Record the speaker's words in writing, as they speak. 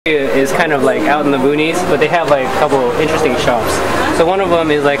is kind of like out in the boonies, but they have like a couple interesting shops. So one of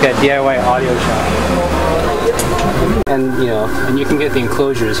them is like a DIY audio shop, and and you can get the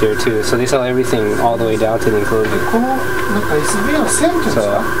enclosures here too. So they sell everything all the way down to the enclosure.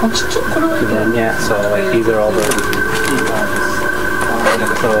 So like these are all the.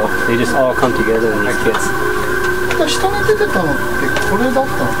 So they just all come together in these kits.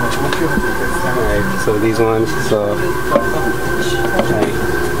 Alright, so these ones, so like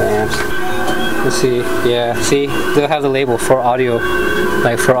the amps. Let's see, yeah, see, they'll have the label for audio,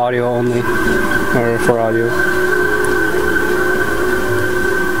 like for audio only, or for audio.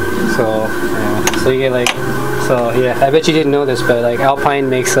 So you get like, so yeah, I bet you didn't know this, but like Alpine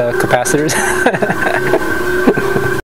makes capacitors.